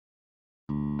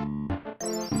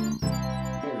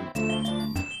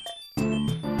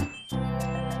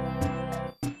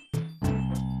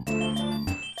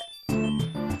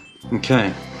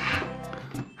Okay,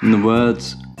 in the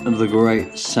words of the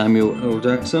great Samuel L.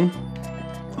 Jackson,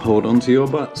 hold on to your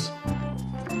butts.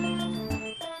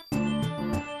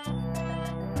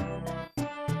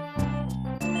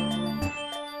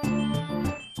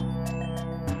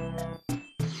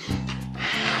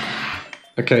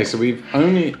 Okay, so I've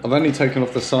only taken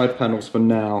off the side panels for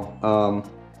now.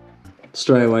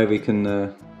 Straight away we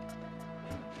can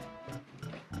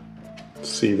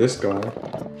see this guy,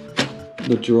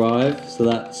 the drive. So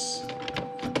that's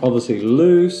obviously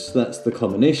loose. That's the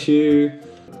common issue.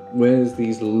 Where's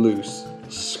these loose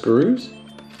screws?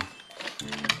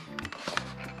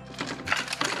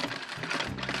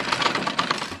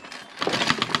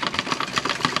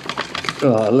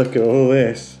 Oh, look at all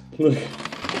this. Look.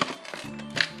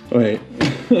 Wait.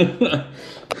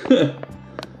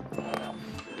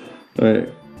 Wait.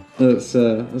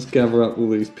 Let's gather up all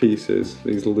these pieces,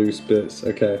 these loose bits.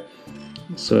 Okay.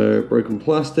 So broken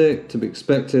plastic, to be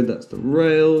expected. That's the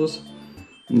rails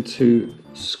and 2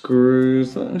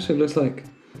 screws. That actually looks like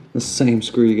the same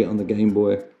screw you get on the Game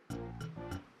Boy.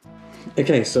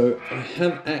 Okay, so I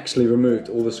have actually removed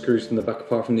all the screws from the back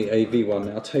apart from the AV one.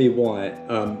 Now I'll tell you why.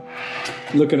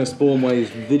 Looking at Spawnway's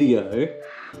video,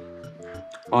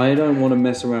 I don't want to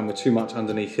mess around with too much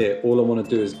underneath here. All I want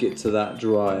to do is get to that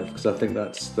drive, because I think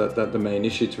that's the main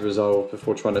issue to resolve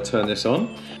before trying to turn this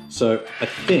on. So I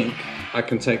think I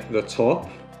can take the top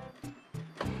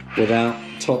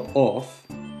off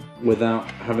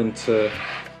without having to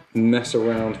mess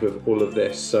around with all of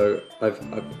this. So I've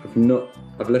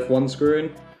left one screw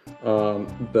in,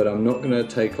 but I'm not going to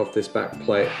take off this back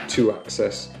plate to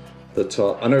access the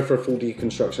top. I know for a full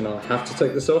deconstruction I'll have to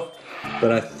take this off,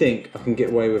 but I think I can get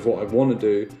away with what I want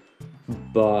to do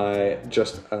by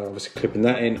just obviously clipping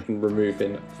that in and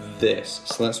removing this.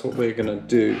 So that's what we're going to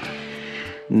do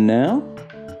now.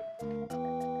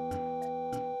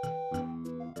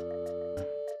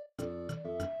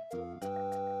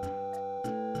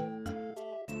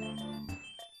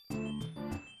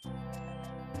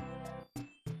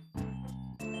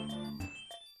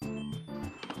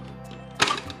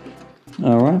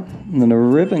 Alright, and then a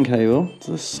ribbon cable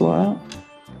to slide out.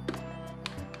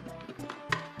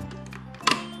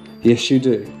 Yes, you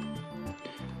do.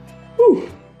 Woo.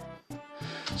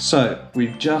 So,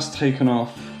 we've just taken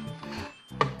off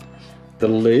the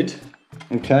lid,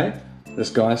 okay, this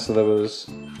guy, so there was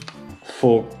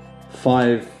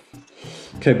 5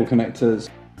 cable connectors.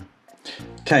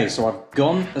 Okay, so I've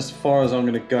gone as far as I'm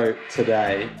going to go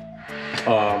today.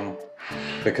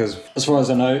 Because as far as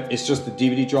I know, it's just the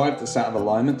DVD drive that's out of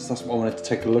alignment. So that's what I wanted to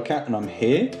take a look at, and I'm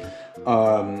here.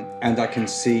 And I can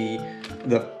see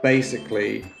that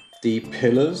basically the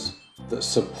pillars that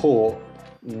support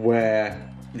where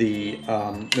the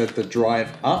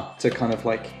drive up to kind of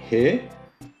like here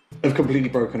have completely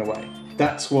broken away.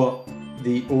 That's what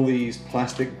all these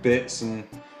plastic bits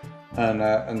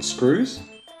and screws.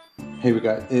 Here we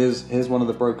go. Here's one of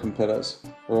the broken pillars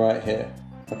right here.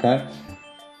 Okay.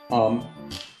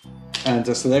 And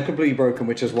so they're completely broken,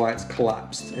 which is why it's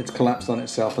collapsed. It's collapsed on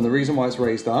itself. And the reason why it's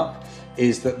raised up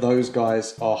is that those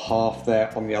guys are half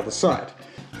there on the other side.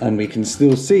 And we can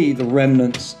still see the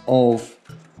remnants of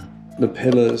the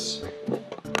pillars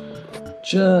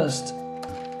just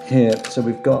here. So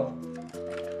we've got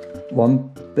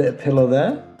one bit of pillar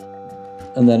there,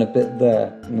 and then a bit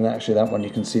there. And actually that one,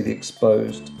 you can see the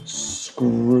exposed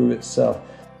screw itself.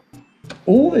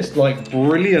 All this like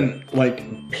brilliant like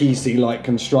PC-like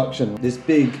construction, this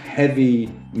big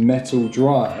heavy metal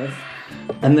drive,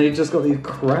 and they just got these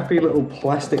crappy little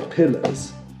plastic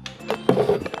pillars.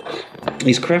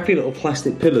 These crappy little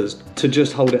plastic pillars to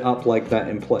just hold it up like that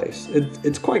in place.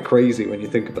 It's quite crazy when you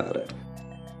think about it.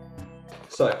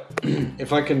 So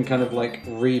if I can kind of like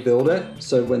rebuild it,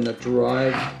 so when I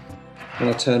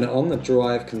turn it on, the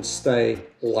drive can stay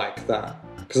like that,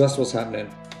 because that's what's happening.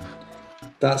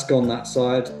 That's gone that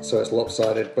side, so it's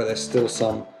lopsided, but there's still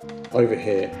some over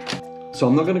here. So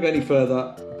I'm not going to go any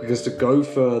further, because to go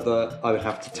further, I would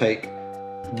have to take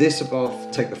this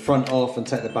off, take the front off, and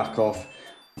take the back off.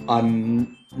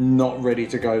 I'm not ready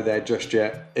to go there just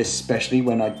yet, especially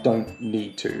when I don't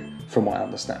need to, from what I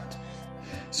understand.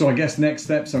 So I guess next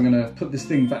steps, I'm going to put this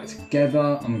thing back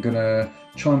together. I'm going to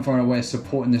try and find a way of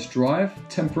supporting this drive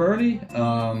temporarily.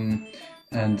 And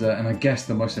I guess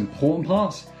the most important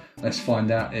parts, let's find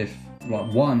out if,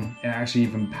 like, 1, it actually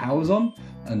even powers on,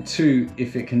 and 2,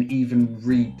 if it can even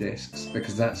read discs,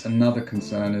 because that's another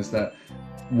concern, is that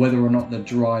whether or not the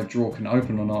drive drawer can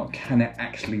open or not, can it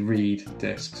actually read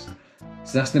discs?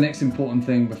 So that's the next important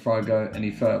thing before I go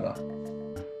any further.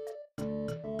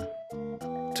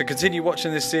 To continue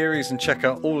watching this series and check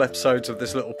out all episodes of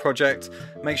this little project,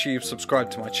 make sure you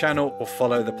subscribe to my channel or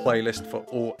follow the playlist for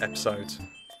all episodes.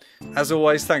 As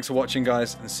always, thanks for watching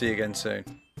guys, and see you again soon.